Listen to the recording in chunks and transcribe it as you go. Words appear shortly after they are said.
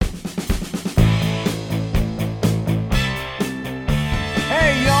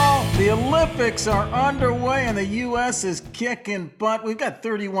The Olympics are underway and the U.S. is kicking butt. We've got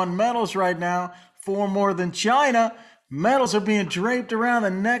 31 medals right now, 4 more than China. Medals are being draped around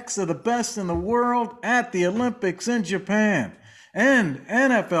the necks of the best in the world at the Olympics in Japan. And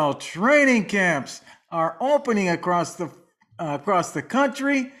NFL training camps are opening across the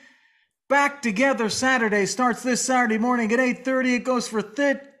country. Back Together Saturday starts this Saturday morning at 8:30. It goes for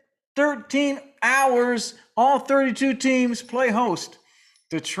 13 hours. All 32 teams play host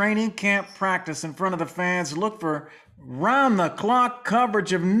to training camp practice in front of the fans. Look for round-the-clock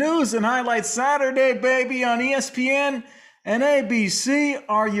coverage of news and highlights Saturday, baby, on ESPN and ABC.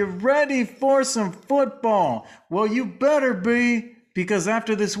 Are you ready for some football? Well, you better be, because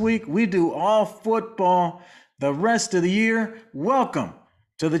after this week, we do all football the rest of the year. Welcome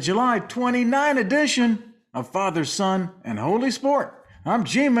to the July 29 edition of Father, Son, and Holy Sport. I'm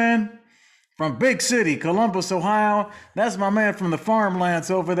G-Man from Big City, Columbus, Ohio. That's my man from the farmlands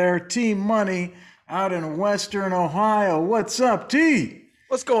over there, T Money, out in Western Ohio. What's up, T?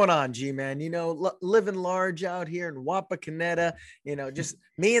 What's going on, G-Man? Living large out here in Wapakoneta, just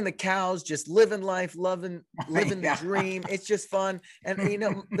me and the cows, just living life, living the dream. It's just fun. And,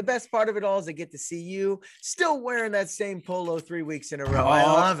 the best part of it all is I get to see you still wearing that same polo 3 weeks in a row. I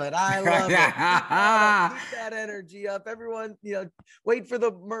love it. Keep that energy up. Everyone, wait for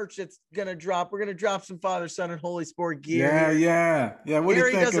the merch that's going to drop. We're going to drop some Father, Son, and Holy Sport gear. Yeah. What do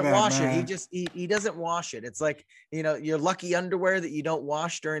you think doesn't of that, wash man? it. He doesn't wash it. It's like, your lucky underwear that you don't wash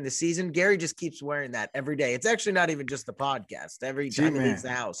during the season. Gary just keeps wearing that every day. It's actually not even just the podcast. Every time he leaves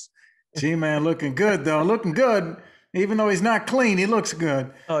the house. G-Man looking good, though. Looking good. Even though he's not clean, he looks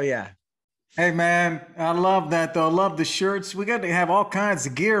good. Oh, yeah. Hey, man, I love that, though. I love the shirts. We got to have all kinds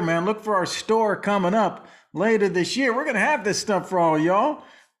of gear, man. Look for our store coming up later this year. We're going to have this stuff for all y'all.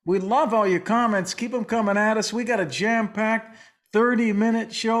 We love all your comments. Keep them coming at us. We got a jam-packed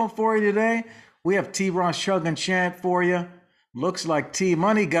 30-minute show for you today. We have T-Ross Chug and Chant for you. Looks like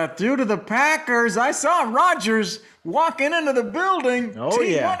T-Money got through to the Packers. I saw Rodgers walking into the building.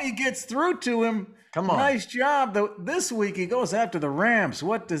 T-Money gets through to him. Come on. Nice job. This week he goes after the Rams.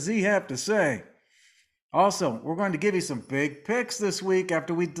 What does he have to say? Also, we're going to give you some big picks this week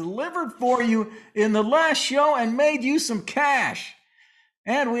after we delivered for you in the last show and made you some cash.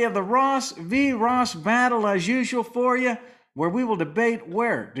 And we have the Ross v. Ross battle as usual for you, where we will debate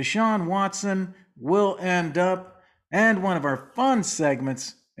where Deshaun Watson will end up. And one of our fun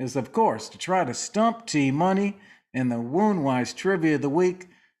segments is, of course, to try to stump T-Money in the Woundwise Trivia of the Week.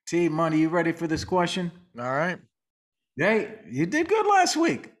 T-Money, you ready for this question? All right. Hey, you did good last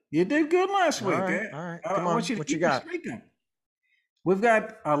week. All right. Come on. I want you to what keep you got? We've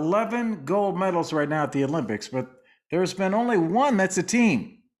got 11 gold medals right now at the Olympics, but there's been only one that's a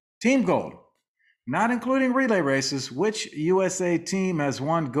team gold, not including relay races. Which USA team has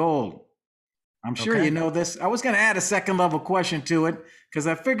won gold? I'm sure you know this. I was going to add a second level question to it because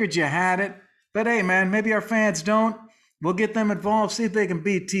I figured you had it. But hey, man, maybe our fans don't. We'll get them involved, see if they can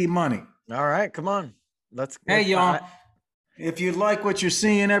beat T-Money. All right, come on. Hey, y'all, if you like what you're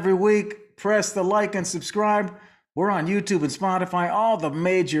seeing every week, press the like and subscribe. We're on YouTube and Spotify, all the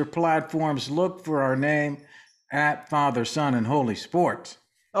major platforms. Look for our name at Father, Son, and Holy Sport.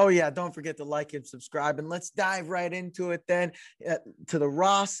 Oh, yeah. Don't forget to like and subscribe. And let's dive right into it then to the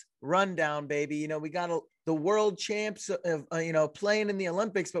Ross rundown, baby. We got the world champs, playing in the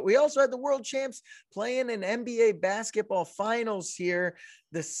Olympics, but we also had the world champs playing in NBA basketball finals here.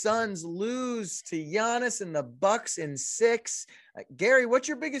 The Suns lose to Giannis and the Bucks in 6. Gary, what's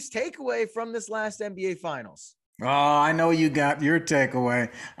your biggest takeaway from this last NBA finals? Oh, I know you got your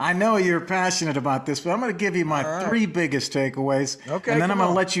takeaway. I know you're passionate about this, but I'm going to give you my 3 biggest takeaways. Okay. And then I'm going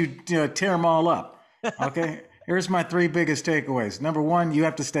to let you tear them all up. Okay. Here's my 3 biggest takeaways. Number 1, you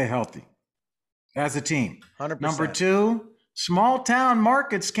have to stay healthy as a team. 100%. Number 2, small town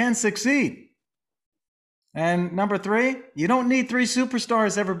markets can succeed. And number 3, you don't need 3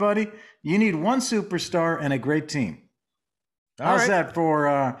 superstars, everybody. You need 1 superstar and a great team. How's that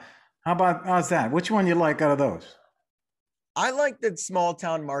for, how's that? Which one you like out of those? I like that small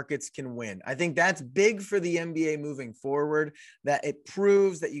town markets can win. I think that's big for the NBA moving forward, that it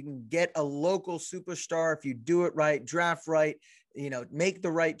proves that you can get a local superstar if you do it right, draft right, make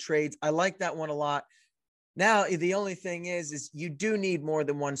the right trades. I like that one a lot. Now, the only thing is you do need more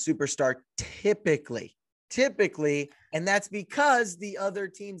than 1 superstar typically, and that's because the other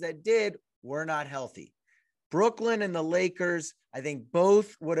teams that did were not healthy. Brooklyn and the Lakers, I think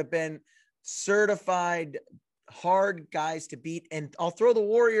both would have been certified hard guys to beat. And I'll throw the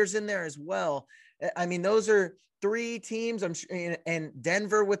Warriors in there as well. I mean, those are three teams. And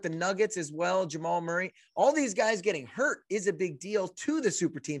Denver with the Nuggets as well. Jamal Murray, all these guys getting hurt is a big deal to the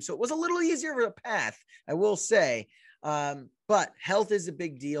super team. So it was a little easier of a path, I will say. But health is a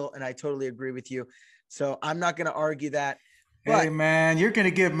big deal, and I totally agree with you. So I'm not going to argue that. But, hey, man, you're going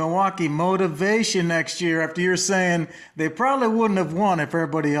to give Milwaukee motivation next year after you're saying they probably wouldn't have won if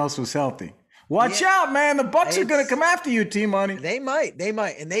everybody else was healthy. Watch out, man. The Bucks are going to come after you, T-Money. They might.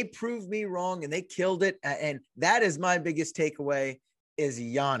 And they proved me wrong, and they killed it. And that is my biggest takeaway is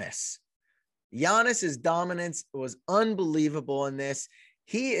Giannis. Giannis's dominance was unbelievable in this.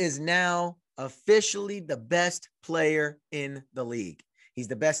 He is now officially the best player in the league. He's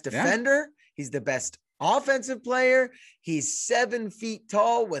the best defender. Yeah. He's the best offensive player. He's 7 feet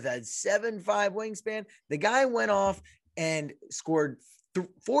tall with a 7'5" wingspan. The guy went off and scored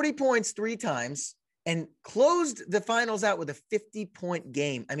 40 points 3 times and closed the finals out with a 50-point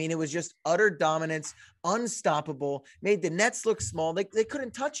game. I mean, it was just utter dominance, unstoppable, made the Nets look small. They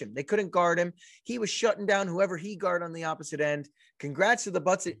couldn't touch him. They couldn't guard him. He was shutting down whoever he guarded on the opposite end. Congrats to the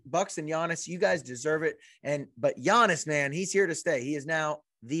Bucks and Giannis. You guys deserve it. But Giannis, man, he's here to stay. He is now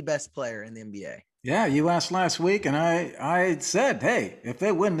the best player in the NBA. Yeah, you asked last week, and I said, hey, if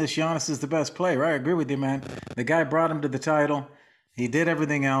they win this, Giannis is the best player. I agree with you, man. The guy brought him to the title. He did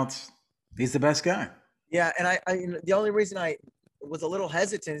everything else. He's the best guy. Yeah, and I the only reason I was a little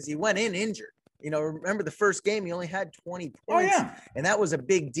hesitant is he went in injured. Remember the first game, he only had 20 points. Oh, yeah. And that was a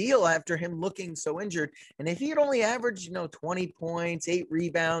big deal after him looking so injured. And if he had only averaged, 20 points, 8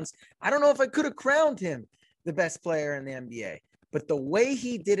 rebounds, I don't know if I could have crowned him the best player in the NBA. But the way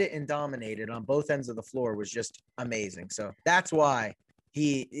he did it and dominated on both ends of the floor was just amazing. So that's why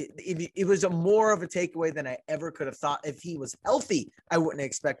it was more of a takeaway than I ever could have thought. If he was healthy, I wouldn't have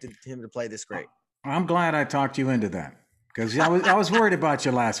expected him to play this great. I'm glad I talked you into that because I was worried about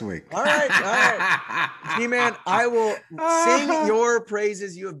you last week. All right. G-Man, I will sing your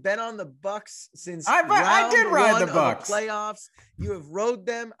praises. You have been on the Bucks since I did ride the Bucks playoffs. You have rode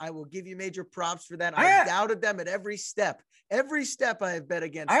them. I will give you major props for that. I doubted them at every step. Every step I have bet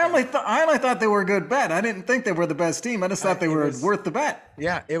against. I only thought they were a good bet. I didn't think they were the best team. I just thought they were worth the bet.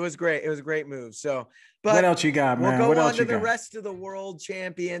 Yeah, it was great. It was a great move. So, but what else you got, man? We'll go on to the rest of the world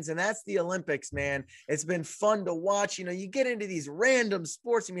champions, and that's the Olympics, man. It's been fun to watch. You get into these random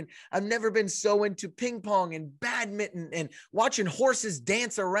sports. I mean, I've never been so into ping pong and badminton and watching horses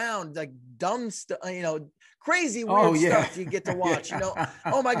dance around, like dumb stuff, crazy weird stuff you get to watch.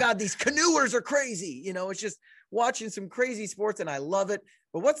 Oh my God, these canoers are crazy. It's just watching some crazy sports, and I love it.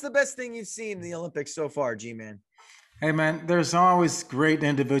 But what's the best thing you've seen in the Olympics so far, G-Man? Hey, man, there's always great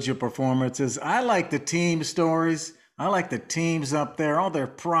individual performances. I like the team stories. I like the teams up there, all their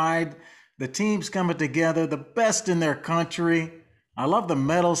pride, the teams coming together, the best in their country. I love the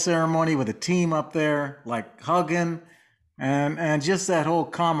medal ceremony with the team up there, like hugging and just that whole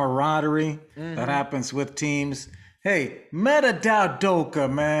camaraderie that happens with teams. Hey,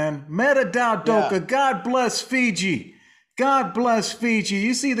 Metadaudoka, man. Metadaudoka. Yeah. God bless Fiji. God bless Fiji.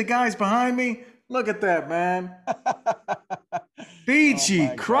 You see the guys behind me? Look at that, man.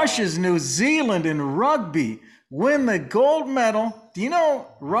 Fiji crushes New Zealand in rugby. Win the gold medal. Do you know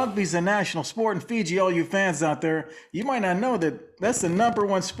rugby's a national sport in Fiji? All you fans out there, you might not know that that's the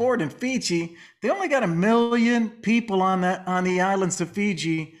 #1 sport in Fiji. They only got 1 million people on the islands of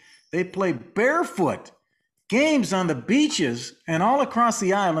Fiji. They play barefoot. Games on the beaches and all across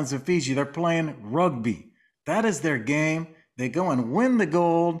the islands of Fiji, they're playing rugby. That is their game. They go and win the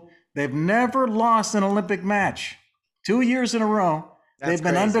gold. They've never lost an Olympic match. 2 years in a row. They've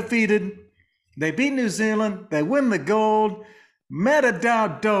been undefeated. They beat New Zealand. They win the gold.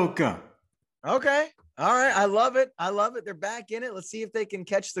 Metadaudoka. Okay. All right. I love it. They're back in it. Let's see if they can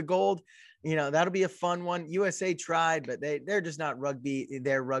catch the gold. That'll be a fun one. USA tried, but they're just not rugby.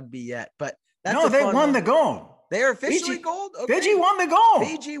 They're rugby yet. But they won the gold. They're officially gold? Okay. Fiji won the gold.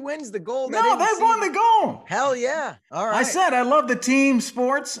 Fiji wins the gold. No, they won the gold. Hell yeah. All right. I said I love the team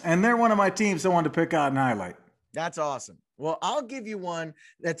sports, and they're one of my teams I wanted to pick out and highlight. That's awesome. Well, I'll give you one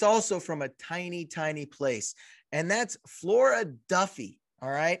that's also from a tiny, tiny place, and that's Flora Duffy.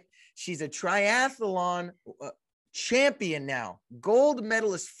 All right. She's a triathlon champion now, gold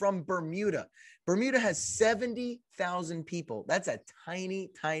medalist from Bermuda. Bermuda has 70,000 people. That's a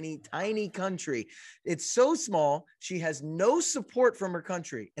tiny, tiny, tiny country. It's so small. She has no support from her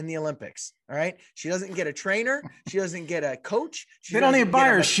country in the Olympics. All right. She doesn't get a trainer. She doesn't get a coach. They don't even buy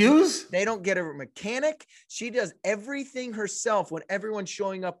her shoes. They don't get a mechanic. She does everything herself when everyone's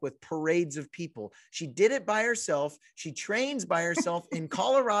showing up with parades of people. She did it by herself. She trains by herself in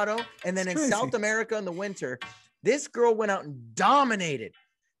Colorado and then in South America in the winter. This girl went out and dominated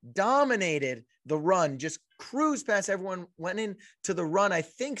the run, just cruised past everyone, went into the run, I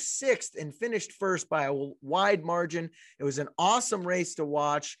think 6th, and finished first by a wide margin. It was an awesome race to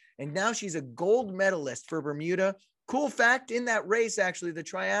watch. And now she's a gold medalist for Bermuda. Cool fact, in that race, actually, the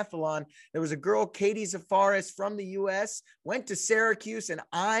triathlon, there was a girl, Katie Zafaris from the US, went to Syracuse, and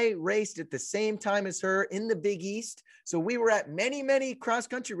I raced at the same time as her in the Big East. So we were at many, many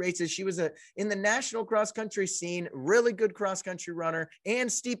cross-country races. She was in the national cross-country scene, really good cross-country runner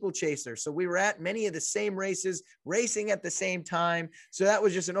and steeplechaser. So we were at many of the same races, racing at the same time. So that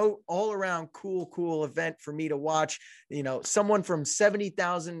was just an all-around cool event for me to watch. You know, someone from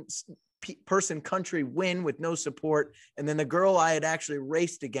 70,000 person country win with no support, and then the girl I had actually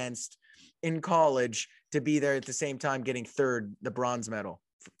raced against in college to be there at the same time, getting third, the bronze medal.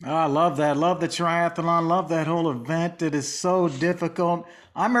 Oh, I love that. Love the triathlon. Love that whole event. It is so difficult.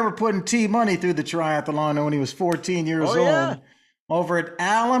 I remember putting T Money through the triathlon when he was 14 years old over at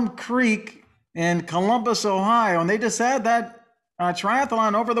Alum Creek in Columbus, Ohio. And they just had that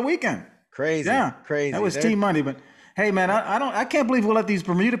triathlon over the weekend. Crazy. That was T Money. But hey, man, I can't believe we let these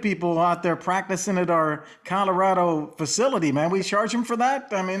Bermuda people out there practicing at our Colorado facility, man. We charge them for that.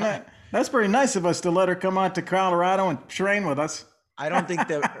 I mean, that's pretty nice of us to let her come out to Colorado and train with us. I don't think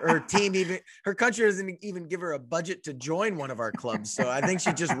that her country doesn't even give her a budget to join one of our clubs. So I think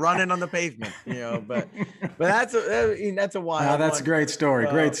she's just running on the pavement, you know, but that's a wild that's one. A great story.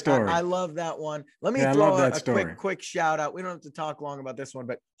 Great story. I love that one. Let me throw a quick shout out. We don't have to talk long about this one,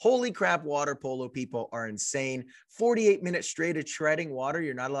 but holy crap, water polo people are insane. 48 minutes straight of treading water.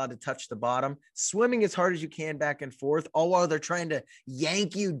 You're not allowed to touch the bottom. Swimming as hard as you can back and forth, all while they're trying to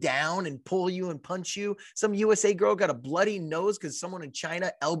yank you down and pull you and punch you. Some USA girl got a bloody nose because someone in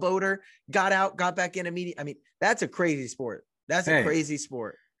China elbowed her, got out, got back in immediately. I mean, that's a crazy sport. That's a crazy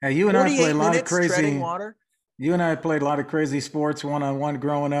sport. Hey, you and I played a lot of crazy water. You and I played a lot of crazy sports one-on-one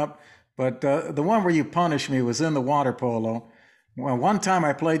growing up, but the one where you punished me was in the water polo. Well, one time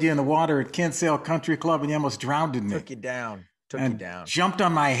I played you in the water at Kinsale Country Club and you almost drowned me. Took you down. Jumped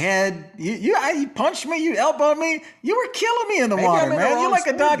on my head. You punched me. You elbowed me. You were killing me in the water, man. You're like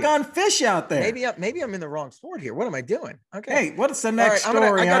a doggone fish out there. Maybe I'm in the wrong sport here. What am I doing? Okay. Hey, what's the next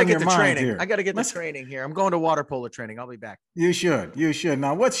story on your mind here? I got to get the training here. I'm going to water polo training. I'll be back. You should.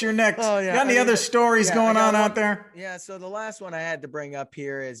 Now, what's your next? Got any other stories going on out there? Yeah. So the last one I had to bring up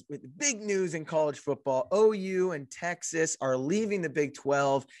here is with big news in college football. OU and Texas are leaving the Big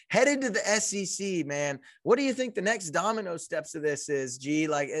 12, headed to the SEC. Man, what do you think the next domino step of this is, G?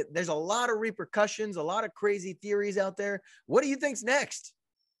 Like, there's a lot of repercussions, a lot of crazy theories out there. What do you think's next?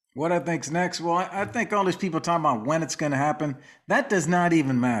 What I think's next? Well, I think all these people talking about when it's going to happen, that does not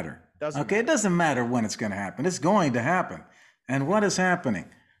even matter. It doesn't matter when it's going to happen. It's going to happen. And what is happening?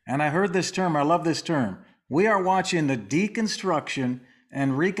 And I heard this term. I love this term. We are watching the deconstruction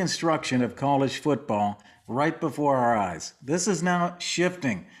and reconstruction of college football right before our eyes. This is now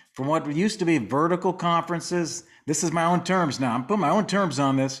shifting from what used to be vertical conferences. This is my own terms now. I'm putting my own terms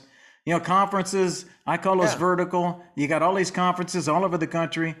on this. You know, conferences, I call those vertical. You got all these conferences all over the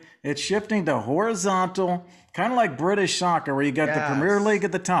country. It's shifting to horizontal, kind of like British soccer, where you got the Premier League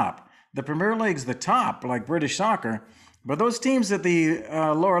at the top. The Premier League's the top, like British soccer. But those teams at the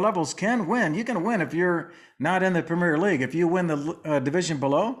lower levels can win. You can win if you're not in the Premier League. If you win the division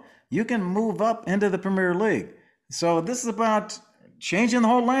below, you can move up into the Premier League. So this is about changing the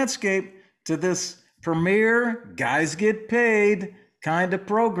whole landscape to this premier, guys get paid kind of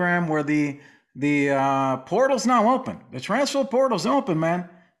program where the portal's now open. The transfer portal's open, man.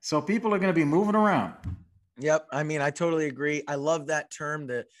 So people are going to be moving around. Yep. I mean, I totally agree. I love that term,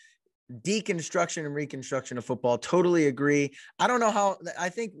 the deconstruction and reconstruction of football. Totally agree. I don't know how, I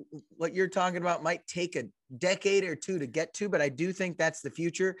think what you're talking about might take a decade or two to get to, but I do think that's the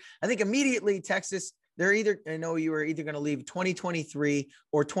future. I think immediately Texas, I know you are either going to leave 2023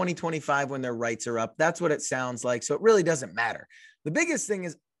 or 2025 when their rights are up. That's what it sounds like. So it really doesn't matter. The biggest thing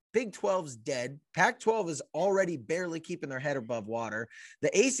is Big 12's dead. Pac-12 is already barely keeping their head above water. The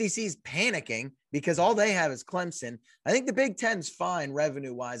ACC is panicking because all they have is Clemson. I think the Big 10's fine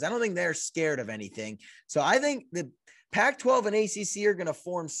revenue-wise. I don't think they're scared of anything. So I think the Pac-12 and ACC are going to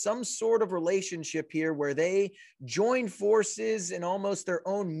form some sort of relationship here where they join forces in almost their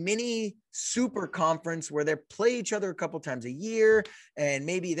own mini super conference where they play each other a couple times a year and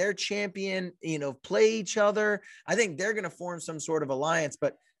maybe their champion, play each other. I think they're going to form some sort of alliance,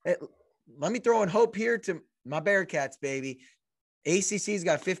 but let me throw in hope here to my Bearcats, baby. ACC's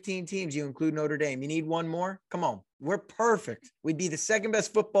got 15 teams. You include Notre Dame. You need one more? Come on. We're perfect. We'd be the second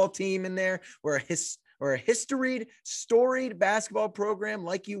best football team in there. We're or a storied basketball program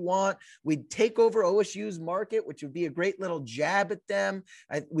like you want. We'd take over OSU's market, which would be a great little jab at them.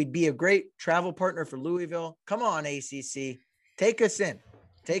 We'd be a great travel partner for Louisville. Come on, ACC. Take us in.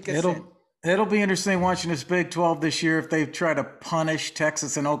 It'll be interesting watching this Big 12 this year if they try to punish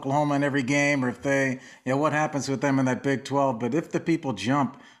Texas and Oklahoma in every game, or if they, what happens with them in that Big 12. But if the people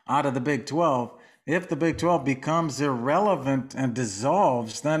jump out of the Big 12, if the Big 12 becomes irrelevant and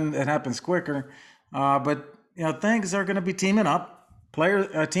dissolves, then it happens quicker. But things are going to be teaming up.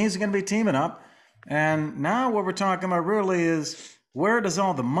 Teams are going to be teaming up. And now what we're talking about really is, where does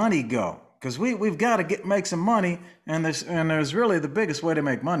all the money go? Because we've got to make some money, and there's really the biggest way to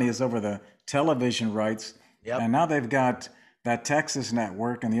make money is over the television rights. Yep. And now they've got that Texas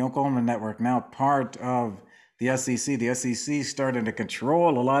network and the Oklahoma network now part of the SEC. The SEC starting to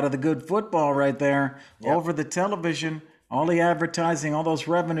control a lot of the good football right there. Yep. Over the television, all the advertising, all those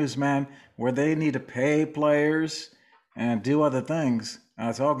revenues, man, where they need to pay players and do other things.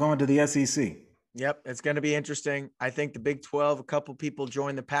 It's all going to the SEC. Yep, it's going to be interesting. I think the Big 12, a couple people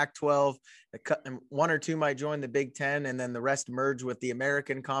join the Pac-12, one or two might join the Big 10, and then the rest merge with the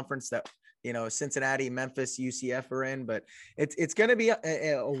American Conference that, Cincinnati, Memphis, UCF are in. But it's going to be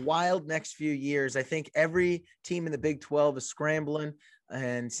a wild next few years. I think every team in the Big 12 is scrambling,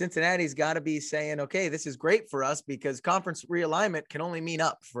 and Cincinnati's got to be saying, okay, this is great for us because conference realignment can only mean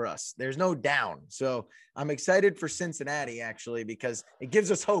up for us. There's no down. So I'm excited for Cincinnati, actually, because it gives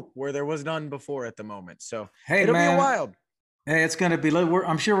us hope where there was none before at the moment. So it'll be wild. Hey, it's going to be,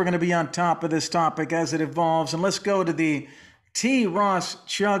 I'm sure we're going to be on top of this topic as it evolves. And let's go to the T. Ross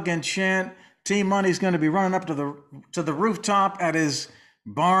Chug and Chant. T Money's going to be running up to the rooftop at his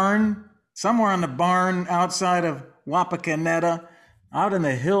barn, somewhere on the barn outside of Wapakoneta, out in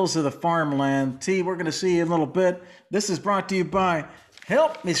the hills of the farmland. T, we're going to see you in a little bit. This is brought to you by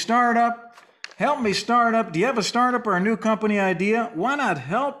Help Me Startup. Help Me Startup. Do you have a startup or a new company idea? Why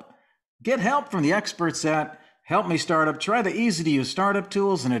not get help from the experts at Help Me Startup. Try the easy-to-use startup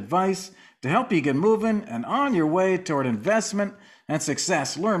tools and advice to help you get moving and on your way toward investment and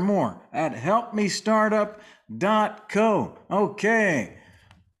success. Learn more at helpmestartup.co. Okay,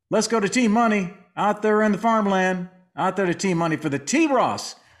 let's go to T Money out there in the farmland. Out there to T Money for the T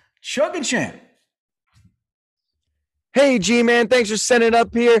Ross Chug and Chant. Hey, G-Man, thanks for sending it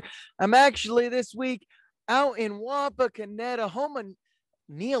up here. I'm actually this week out in Wapakoneta, home of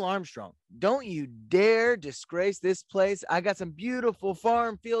Neil Armstrong. Don't you dare disgrace this place. I got some beautiful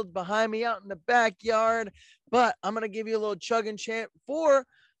farm fields behind me out in the backyard, but I'm going to give you a little Chug and Chant for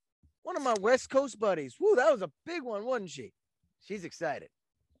one of my West Coast buddies. Woo, that was a big one, wasn't she? She's excited.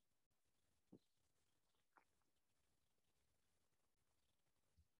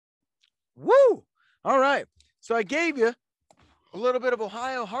 Woo! All right. So I gave you a little bit of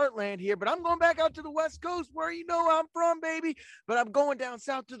Ohio heartland here, but I'm going back out to the West Coast where I'm from, baby. But I'm going down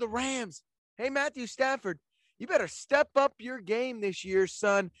south to the Rams. Hey, Matthew Stafford, you better step up your game this year,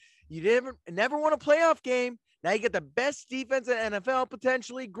 son. You never won a playoff game. Now you get the best defense in NFL,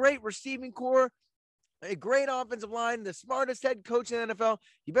 potentially. Great receiving core, a great offensive line, the smartest head coach in the NFL.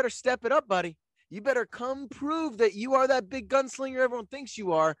 You better step it up, buddy. You better come prove that you are that big gunslinger everyone thinks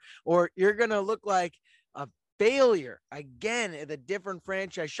you are, or you're going to look like a failure again at a different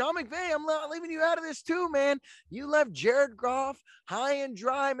franchise. Sean McVay, I'm not leaving you out of this too, man. You left Jared Goff high and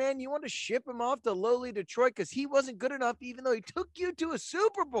dry, man. You want to ship him off to lowly Detroit because he wasn't good enough, even though he took you to a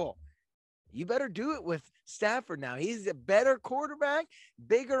Super Bowl. You better do it with Stafford now. He's a better quarterback,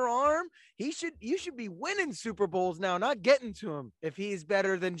 bigger arm. You should be winning Super Bowls now, not getting to him if he's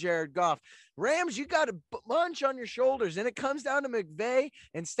better than Jared Goff. Rams, you got a bunch on your shoulders, and it comes down to McVay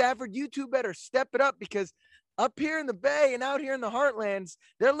and Stafford. You two better step it up because up here in the Bay and out here in the Heartlands,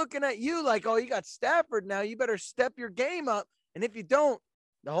 they're looking at you like, oh, you got Stafford now. You better step your game up. And if you don't,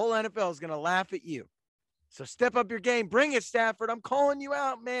 the whole NFL is going to laugh at you. So step up your game. Bring it, Stafford. I'm calling you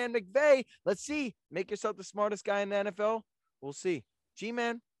out, man. McVay, let's see. Make yourself the smartest guy in the NFL. We'll see.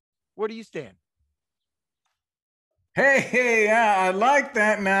 G-Man, where do you stand? Hey, I like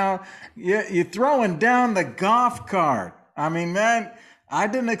that now. You're throwing down the golf cart. I mean, man, I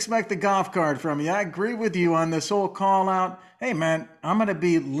didn't expect the golf cart from you. I agree with you on this whole call out. Hey, man, I'm going to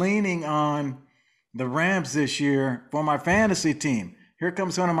be leaning on the Rams this year for my fantasy team. Here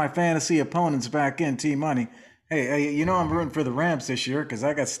comes one of my fantasy opponents back in, T-Money. Hey, I'm rooting for the Rams this year because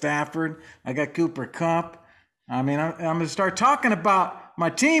I got Stafford. I got Cooper Kupp. I mean, I'm going to start talking about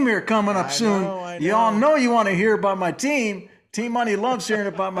my team here coming up soon. I know. You all know you want to hear about my team. T-Money loves hearing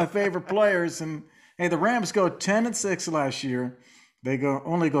about my favorite players. And, hey, the Rams go 10-6 last year. They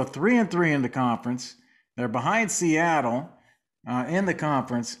only go 3-3 in the conference. They're behind Seattle. in the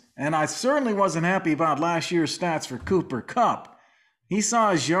conference. And I certainly wasn't happy about last year's stats for Cooper Kupp. He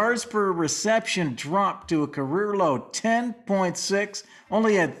saw his yards per reception drop to a career low 10.6,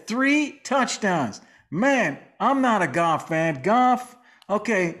 only had 3 touchdowns. Man, I'm not a Goff fan. Goff,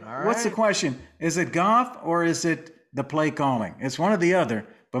 okay, what's the question? Is it Goff or is it the play calling? It's one or the other.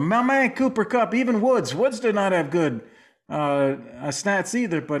 But my man Cooper Kupp, even Woods did not have good stats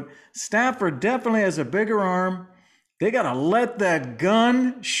either, but Stafford definitely has a bigger arm. They got to let that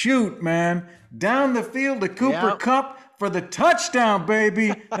gun shoot, man. Down the field to Cooper Kupp for the touchdown,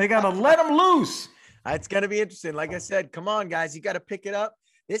 baby. They got to let him loose. It's going to be interesting. Like I said, come on, guys. You got to pick it up.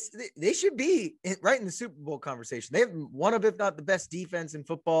 They should be right in the Super Bowl conversation. They have one of, if not the best defense in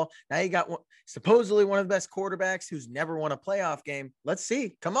football. Now you got supposedly one of the best quarterbacks who's never won a playoff game. Let's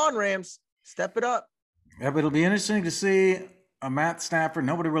see. Come on, Rams. Step it up. Yeah, but it'll be interesting to see Matt Stafford.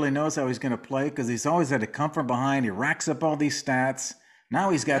 Nobody really knows how he's going to play because he's always had to come from behind. He racks up all these stats.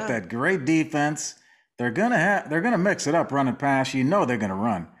 Now he's got that great defense. They're gonna mix it up, running pass. You know they're gonna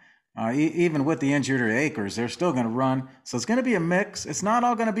run. Even with the injured Akers, they're still gonna run. So it's gonna be a mix. It's not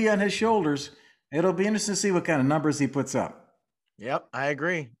all gonna be on his shoulders. It'll be interesting to see what kind of numbers he puts up. Yep, I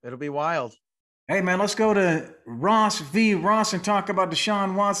agree. It'll be wild. Hey man, let's go to Ross v. Ross and talk about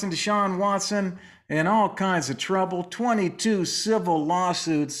Deshaun Watson. Deshaun Watson in all kinds of trouble. 22 civil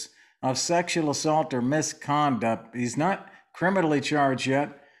lawsuits of sexual assault or misconduct. He's not criminally charged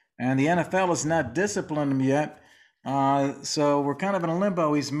yet, and the NFL has not disciplined him yet. So we're kind of in a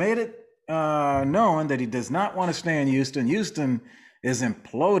limbo. He's made it known that he does not want to stay in Houston. Houston is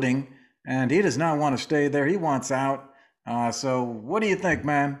imploding, and he does not want to stay there. He wants out. So what do you think,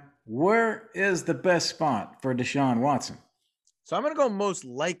 man? Where is the best spot for Deshaun Watson? So I'm going to go most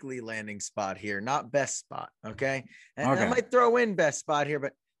likely landing spot here, not best spot, okay? And I might throw in best spot here,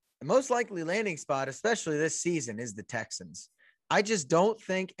 but the most likely landing spot, especially this season, is the Texans. I just don't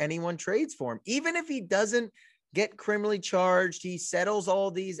think anyone trades for him. Even if he doesn't get criminally charged, he settles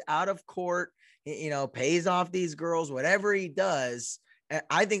all these out of court, pays off these girls, whatever he does,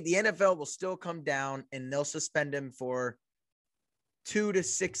 I think the NFL will still come down and they'll suspend him for 2 to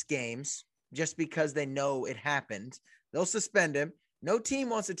 6 games just because they know it happened. They'll suspend him. No team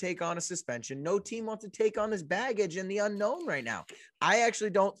wants to take on a suspension. No team wants to take on his baggage in the unknown right now. I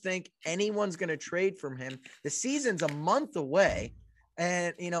actually don't think anyone's going to trade from him. The season's a month away.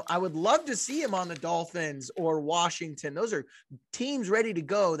 And, I would love to see him on the Dolphins or Washington. Those are teams ready to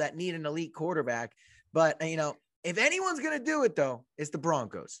go that need an elite quarterback. But, if anyone's going to do it, though, it's the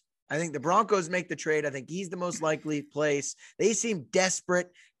Broncos. I think the Broncos make the trade. I think he's the most likely place. They seem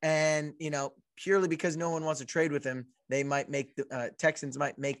desperate. And, purely because no one wants to trade with him, they might make the Texans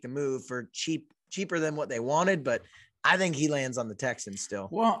might make the move for cheaper than what they wanted. But I think he lands on the Texans still.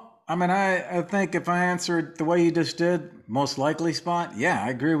 Well, I think if I answered the way you just did, most likely spot, yeah, I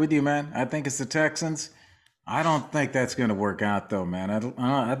agree with you, man. I think it's the Texans. I don't think that's going to work out, though, man.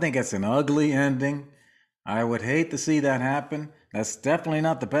 I think it's an ugly ending. I would hate to see that happen. That's definitely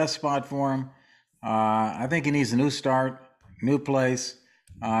not the best spot for him. I think he needs a new start, new place.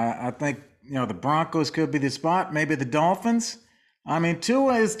 I think, the Broncos could be the spot, maybe the Dolphins.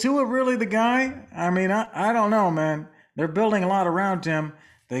 Is Tua really the guy? I don't know, man. They're building a lot around him.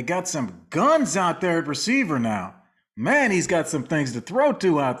 They got some guns out there at receiver now. Man, he's got some things to throw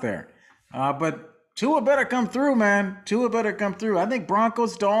to out there. But Tua better come through, man. Tua better come through. I think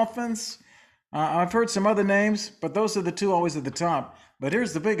Broncos, Dolphins. I've heard some other names, but those are the two always at the top. But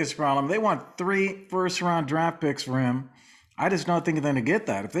here's the biggest problem. They want 3 first-round draft picks for him. I just don't think they're going to get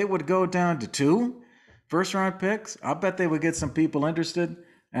that. If they would go down to 2 first-round picks, I bet they would get some people interested.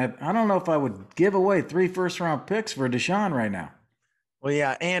 And I don't know if I would give away 3 first-round picks for Deshaun right now. Well,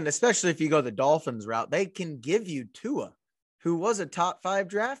 yeah, and especially if you go the Dolphins route, they can give you Tua, who was a top 5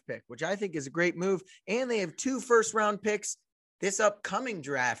 draft pick, which I think is a great move. And they have 2 first-round picks this upcoming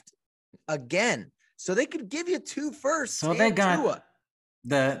draft again. So they could give you 2 firsts. So they got Tua.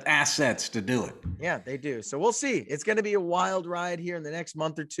 The assets to do it. Yeah, they do. So we'll see. It's going to be a wild ride here in the next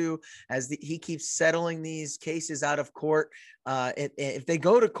month or two as he keeps settling these cases out of court. If they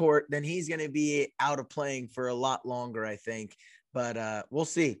go to court, then he's going to be out of playing for a lot longer, I think. But we'll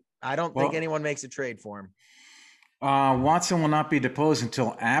see. I don't think anyone makes a trade for him. Watson will not be deposed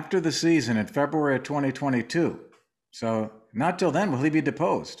until after the season in February of 2022. So not till then will he be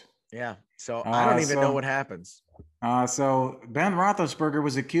deposed. Yeah. So I don't even know what happens. So Ben Roethlisberger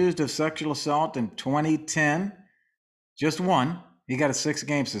was accused of sexual assault in 2010. Just one. He got a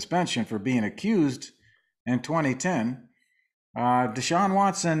 6-game suspension for being accused in 2010. Deshaun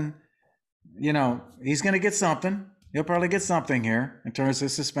Watson, he's going to get something. He'll probably get something here in terms of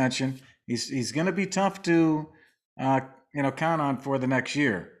suspension. He's going to be tough to count on for the next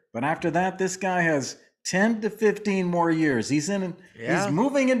year. But after that, this guy has 10 to 15 more years. He's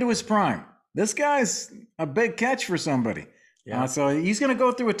moving into his prime. This guy's a big catch for somebody. Yeah. So he's going to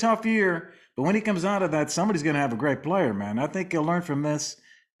go through a tough year, but when he comes out of that, somebody's going to have a great player, man. I think he'll learn from this,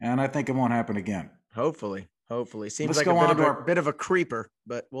 and I think it won't happen again. Hopefully. Seems like a bit of a creeper,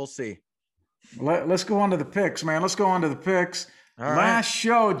 but we'll see. Let's go on to the picks, man. Let's go on to the picks. Last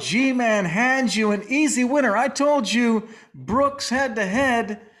show, G-Man hands you an easy winner. I told you Brooks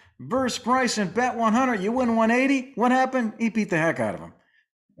head-to-head versus Bryson, bet 100. You win 180. What happened? He beat the heck out of him.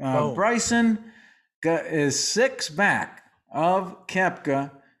 Bryson is 6 back of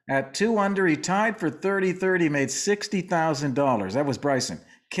Koepka at 2 under. He tied for 30-30, made $60,000. That was Bryson.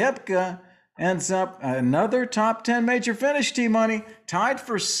 Koepka ends up another top 10 major finish, T-Money, tied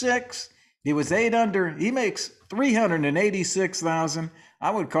for 6. He was 8 under. He makes $386,000.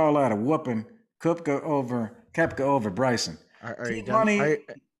 I would call that a whooping. Koepka over Bryson. Are you done?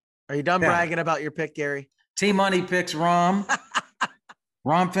 Are you done bragging about your pick, Gary? T-Money picks Rahm.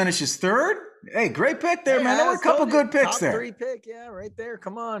 Rahm finishes 3rd. Hey, great pick there, man. There were a couple good picks there. Top 3 pick, right there.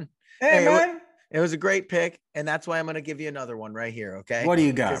 Come on. Hey, man. It was a great pick, and that's why I'm going to give you another one right here, okay? What do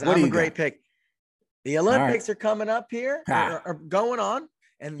you got? What do you got? Great pick. The Olympics are coming up here, are going on,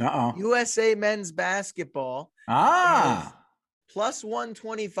 and USA men's basketball plus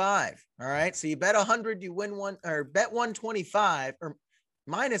 125. All right, so you bet 100, you win one, or bet 125, or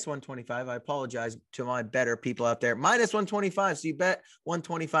minus 125. I apologize to my better people out there. Minus 125, so you bet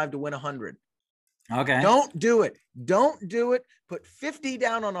 125 to win 100. Okay. Don't do it. Don't do it. Put 50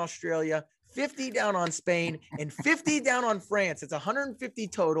 down on Australia, 50 down on Spain, and 50 down on France. It's 150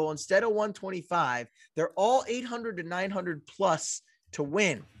 total instead of 125. They're all 800 to 900 plus to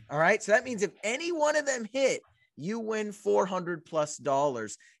win. All right. So that means if any one of them hit, you win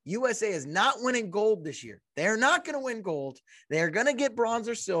 $400+. USA is not winning gold this year. They're not going to win gold. They're going to get bronze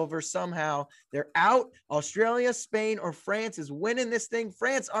or silver somehow. They're out. Australia, Spain, or France is winning this thing.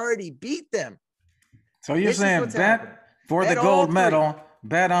 France already beat them. So you're saying bet for the gold medal,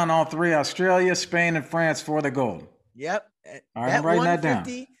 bet on all 3, Australia, Spain, and France for the gold. Yep. All right, I'm writing that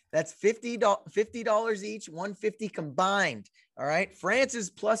down. That's $50 each, 150 combined. All right. France is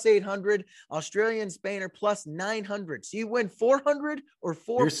plus 800. Australia and Spain are plus 900. So you win 400 or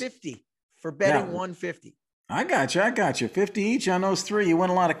 450 for betting 150. I got you. 50 each on those 3. You win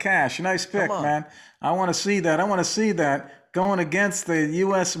a lot of cash. Nice pick, man. I want to see that. Going against the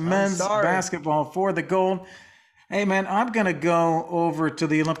U.S. men's basketball for the gold. Hey, man, I'm going to go over to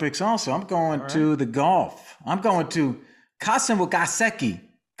the Olympics also. I'm going to the golf. I'm going to Kasumigaseki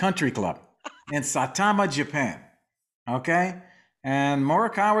Country Club in Saitama, Japan. Okay? And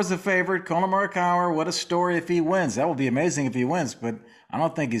Morikawa's the favorite. Colin Morikawa, what a story if he wins. That will be amazing if he wins, but I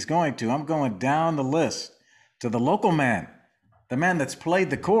don't think he's going to. I'm going down the list to the local man, the man that's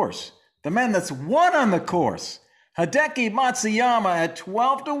played the course, the man that's won on the course. Hideki Matsuyama at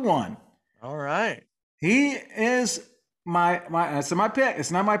 12 to 1. All right. He is my pick.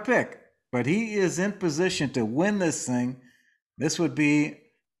 It's not my pick, but he is in position to win this thing. This would be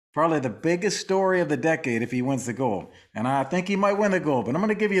probably the biggest story of the decade if he wins the gold. And I think he might win the gold, but I'm going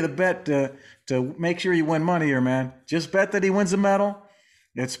to give you the bet to make sure you win money here, man. Just bet that he wins a medal.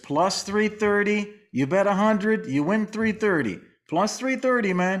 It's plus 330. You bet 100, you win 330. Plus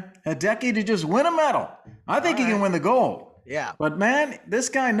 330, man. Hideki to just win a medal. I think he can win the gold. Yeah. But, man, this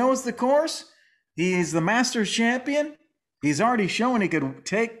guy knows the course. He's the Masters champion. He's already shown he could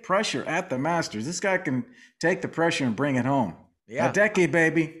take pressure at the Masters. This guy can take the pressure and bring it home. Yeah. Hideki,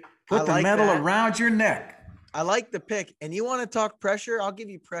 baby. Put the medal around your neck. I like the pick. And you want to talk pressure? I'll give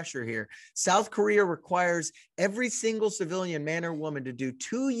you pressure here. South Korea requires every single civilian, man or woman, to do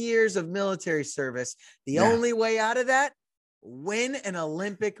 2 years of military service. The only way out of that, win an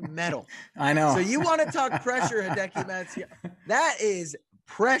Olympic medal. I know. So you want to talk pressure, Hideki Matsuyama. That is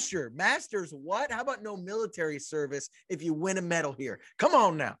pressure. Masters, what? How about no military service if you win a medal here? Come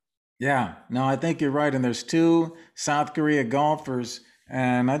on now. Yeah. No, I think you're right. And there's 2 South Korea golfers.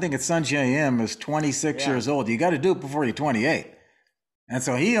 And I think it's Sun Jae-im is 26 years old. You got to do it before you're 28. And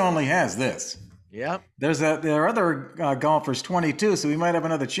so he only has this. Yep. There are other golfers 22, so we might have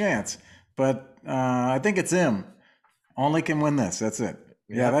another chance. But I think it's him. Only can win this. That's it.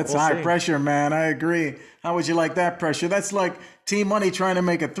 Yeah, that's high pressure, man. I agree. How would you like that pressure? That's like Team Money trying to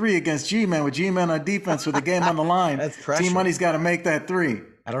make a 3 against G-Man with G-Man on defense with the game on the line. That's pressure. Team Money's got to make that 3.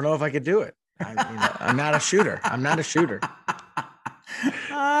 I don't know if I could do it. I'm not a shooter.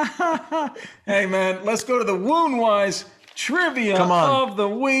 Hey, man, let's go to the Woundwise Trivia of the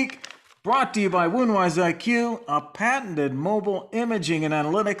Week. Brought to you by Woundwise IQ, a patented mobile imaging and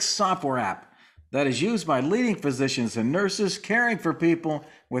analytics software app that is used by leading physicians and nurses caring for people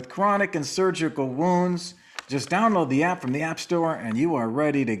with chronic and surgical wounds. Just download the app from the App Store and you are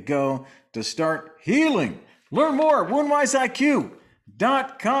ready to go to start healing. Learn more at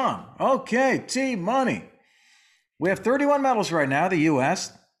woundwiseiq.com. Okay, T-Money. We have 31 medals right now, the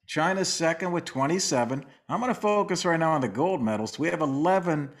U.S. China's second with 27. I'm going to focus right now on the gold medals. We have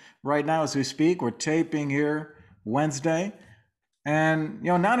 11 right now as we speak. We're taping here Wednesday. And,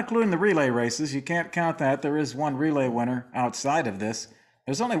 not including the relay races. You can't count that. There is one relay winner outside of this.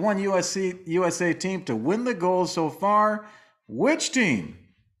 There's only one USA team to win the gold so far. Which team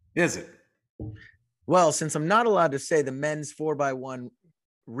is it? Well, since I'm not allowed to say the men's 4x1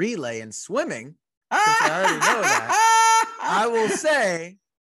 relay and swimming, since I already know that, I will say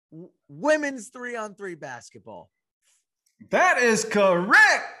women's 3-on-3 basketball. That is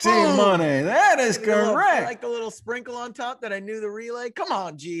correct, T-Money. That is correct. Like a little sprinkle on top that I knew the relay. Come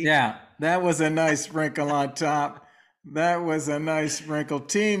on, G. Yeah, that was a nice sprinkle on top. That was a nice sprinkle.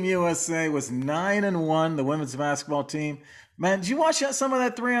 Team USA was 9-1, the women's basketball team. Man, did you watch some of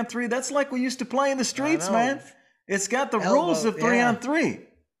that 3-on-3? That's like we used to play in the streets, man. It's got the rules of 3-on-3.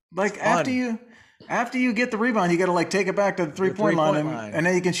 Like after you get the rebound, you got to take it back to the three-point line, and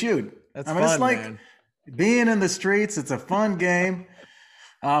then you can shoot. That's fun, it's like man. Being in the streets. It's a fun game.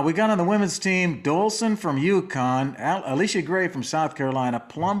 We got on the women's team Dolson from UConn, Alicia Gray from South Carolina,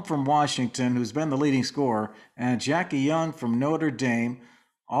 Plum from Washington, who's been the leading scorer, and Jackie Young from Notre Dame.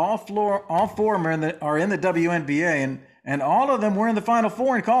 All four are in the WNBA, and all of them were in the Final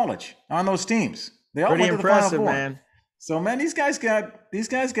Four in college on those teams. They all pretty went to the impressive, Final Four. Man. So, man, these guys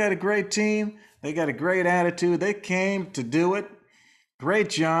got a great team. They got a great attitude. They came to do it.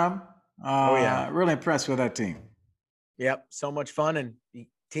 Great job. Really impressed with that team. Yep, so much fun. And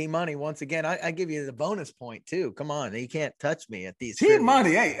Team Money, once again, I give you the bonus point too. Come on, you can't touch me at these. Team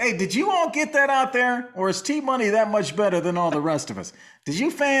Money, hey, did you all get that out there? Or is Team Money that much better than all the rest of us? Did you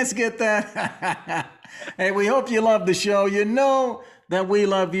fans get that? Hey, we hope you love the show. You know that we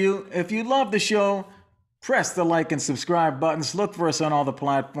love you. If you love the show, press the like and subscribe buttons. Look for us on all the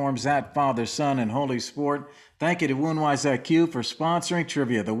platforms at Father, Son, and Holy Sport. Thank you to Woundwise IQ for sponsoring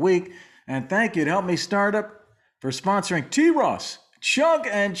Trivia of the Week. And thank you to Help Me Startup for sponsoring T-Ross, Chug,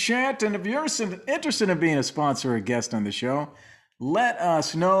 and Chant. And if you're interested in being a sponsor or a guest on the show, let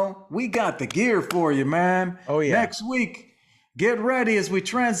us know. We got the gear for you, man. Oh, yeah. Next week, get ready as we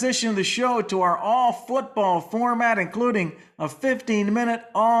transition the show to our all-football format, including a 15-minute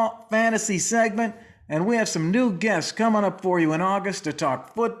all-fantasy segment. And we have some new guests coming up for you in August to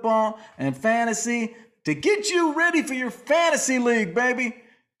talk football and fantasy to get you ready for your fantasy league, baby.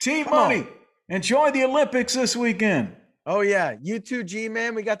 Team Money, enjoy the Olympics this weekend. Oh, yeah. You too,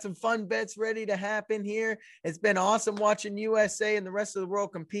 G-Man. We got some fun bets ready to happen here. It's been awesome watching USA and the rest of the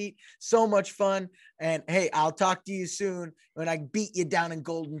world compete. So much fun. And, hey, I'll talk to you soon when I beat you down in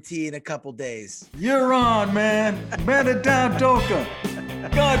Golden Tee in a couple days. You're on, man. Man it down, Doka.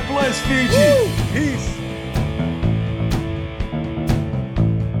 God bless Fiji. Woo! Peace.